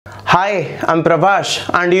Hi, I'm Prabhash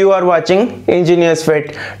and you are watching Engineer's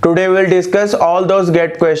Fit. Today we'll discuss all those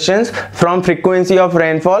GET questions from frequency of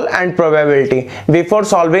rainfall and probability. Before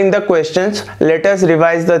solving the questions, let us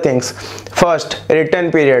revise the things. First,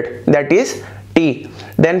 return period, that is T.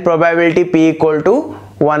 Then probability P equal to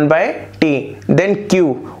 1 by T. Then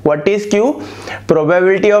Q. What is Q?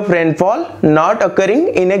 Probability of rainfall not occurring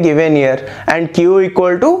in a given year, and Q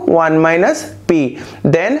equal to 1 minus P.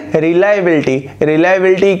 Then reliability.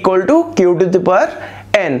 Reliability equal to Q to the power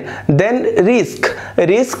N. Then risk.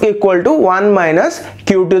 Risk equal to 1 minus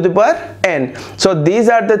Q to the power N. So these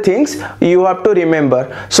are the things you have to remember.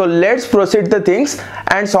 So let's proceed the things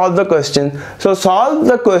and solve the question. So solve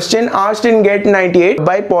the question asked in GET 98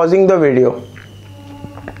 by pausing the video.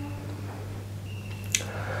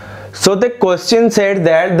 So the question said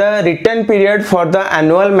that the return period for the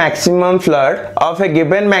annual maximum flood of a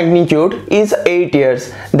given magnitude is 8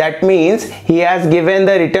 years. That means he has given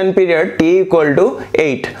the return period T equal to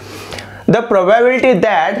 8. The probability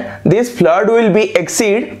that this flood will be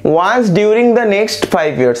exceed once during the next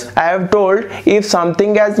 5 years. I have told if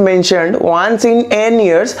something has mentioned once in n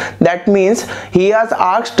years, that means he has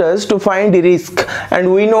asked us to find risk,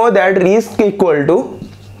 and we know that risk equal to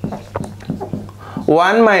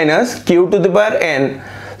 1 minus Q to the power N.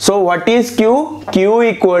 So what is Q? Q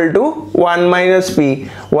equal to 1 minus P.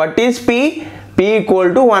 What is P? P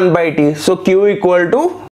equal to 1 by T. So Q equal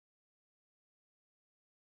to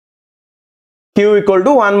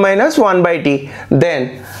 1 minus 1 by T.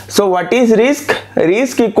 Then, so what is risk?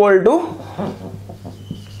 Risk equal to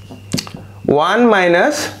 1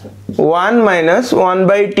 minus 1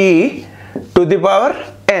 by T to the power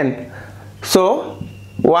N. So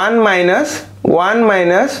 1 minus 1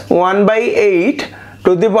 by 8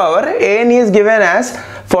 to the power N is given as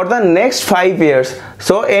for the next 5 years.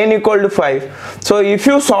 So N equal to 5. So if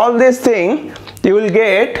you solve this thing, you will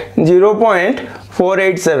get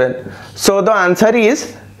 0.487. So the answer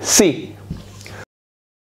is C.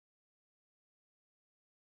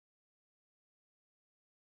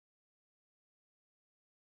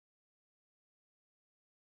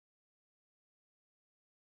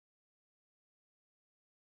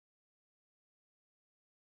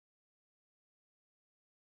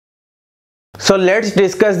 So let's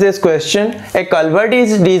discuss this question. A culvert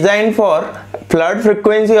is designed for flood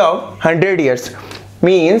frequency of 100 years,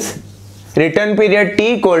 means return period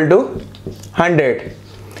T equal to 100,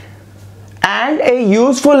 and a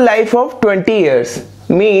useful life of 20 years,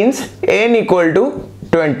 means N equal to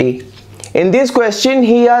 20. In this question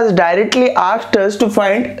he has directly asked us to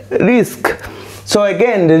find risk. So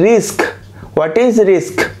again, risk. What is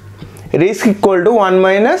risk? Risk equal to 1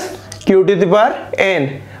 minus Q to the power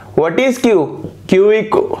N. What is Q? Q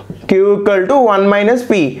equal to 1 minus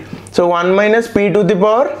P. So 1 minus P to the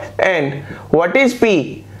power N. What is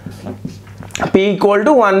P? P equal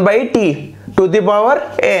to 1 by T to the power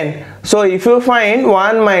N. So if you find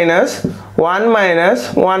 1 minus 1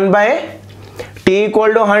 by T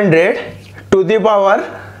equal to 100 to the power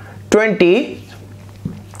 20,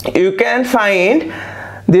 you can find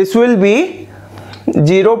this will be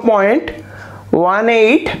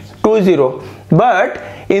 0.1820. But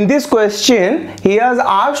in this question he has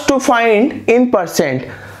asked to find in percent.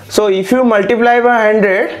 So if you multiply by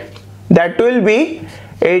 100, that will be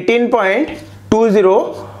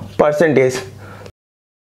 18.20 percentage.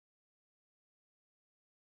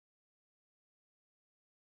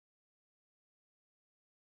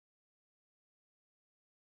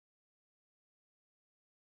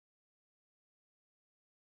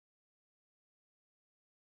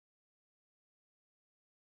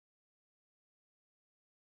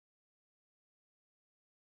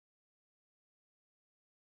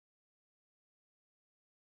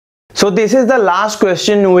 So this is the last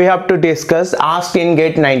question we have to discuss, asked in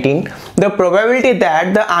GET 19. The probability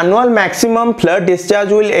that the annual maximum flood discharge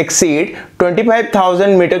will exceed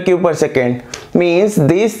 25,000 meter cube per second, means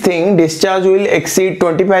this thing discharge will exceed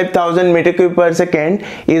 25,000 meter cube per second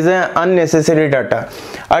is an unnecessary data.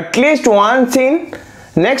 At least once in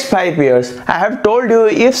next 5 years. I have told you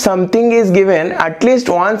if something is given at least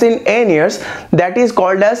once in n years, that is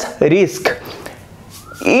called as risk.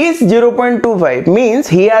 Is 0.25, means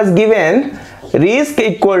he has given risk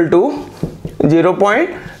equal to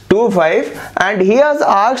 0.25 and he has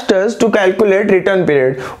asked us to calculate return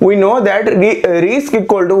period. We know that risk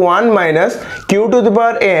equal to 1 minus Q to the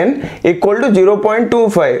power N equal to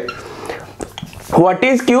 0.25. What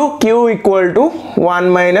is Q? Q equal to 1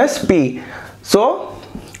 minus P. So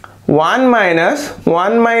 1 minus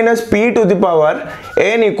P to the power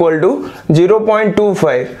N equal to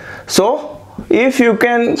 0.25. So if you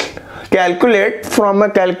can calculate from a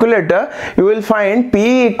calculator, you will find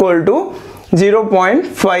P equal to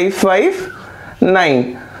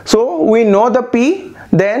 0.559. so we know the P,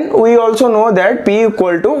 then we also know that P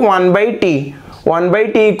equal to 1 by T. 1 by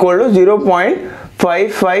T equal to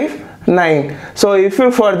 0.559. so if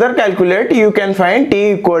you further calculate, you can find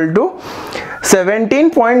T equal to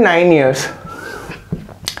 17.9 years.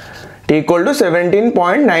 T equal to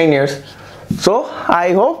 17.9 years. So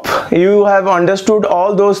I hope you have understood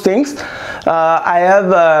all those things. I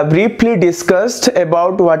have briefly discussed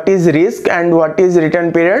about what is risk and what is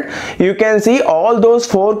return period. You can see all those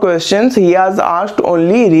 4 questions he has asked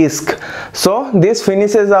only risk. So this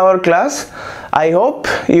finishes our class. I hope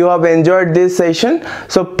you have enjoyed this session.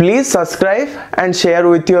 So please subscribe and share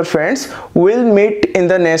with your friends. We'll meet in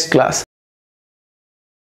the next class.